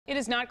It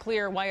is not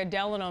clear why a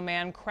Delano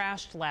man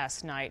crashed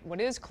last night.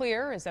 What is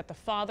clear is that the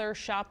father,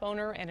 shop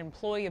owner, and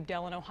employee of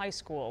Delano High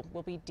School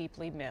will be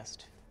deeply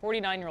missed.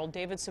 49-year-old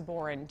David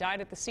Sabourin died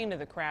at the scene of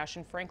the crash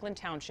in Franklin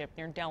Township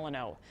near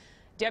Delano.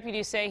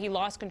 Deputies say he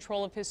lost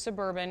control of his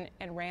Suburban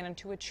and ran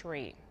into a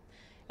tree.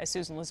 As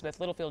Susan-Elizabeth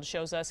Littlefield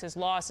shows us, his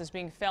loss is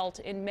being felt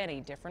in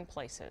many different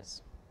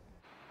places.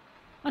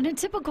 On a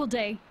typical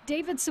day,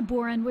 David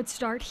Sabourin would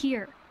start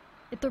here,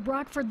 at the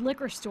Rockford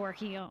liquor store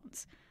he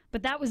owns.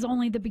 But that was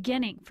only the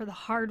beginning for the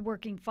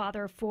hard-working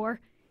father of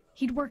four.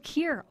 He'd work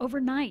here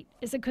overnight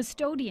as a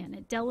custodian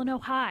at Delano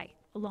High,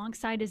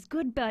 alongside his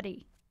good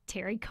buddy,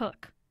 Terry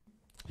Cook.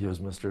 He was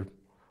Mr.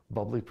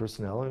 Bubbly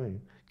personality,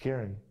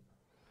 caring,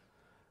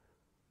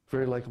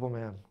 very likable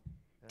man.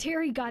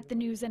 Terry got the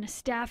news in a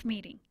staff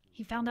meeting.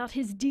 He found out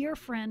his dear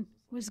friend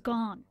was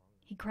gone.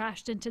 He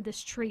crashed into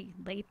this tree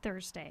late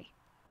Thursday.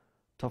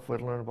 Tough way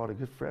to learn about a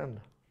good friend.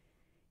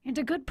 And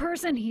a good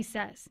person, he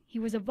says. He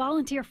was a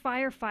volunteer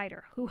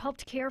firefighter who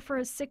helped care for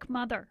his sick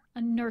mother, a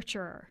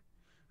nurturer.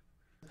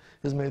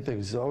 His main thing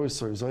is he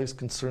was always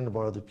concerned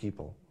about other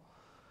people.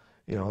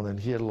 You know, and then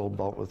he had a little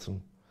bout with some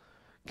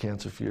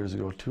cancer a few years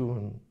ago too,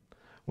 and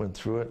went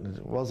through it, and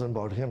it wasn't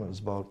about him, it was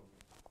about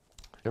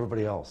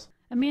everybody else.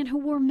 A man who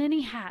wore many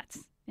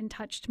hats and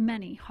touched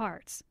many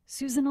hearts.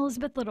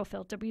 Susan-Elizabeth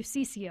Littlefield,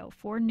 WCCO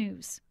 4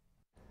 News.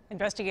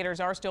 Investigators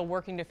are still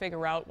working to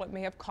figure out what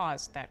may have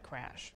caused that crash.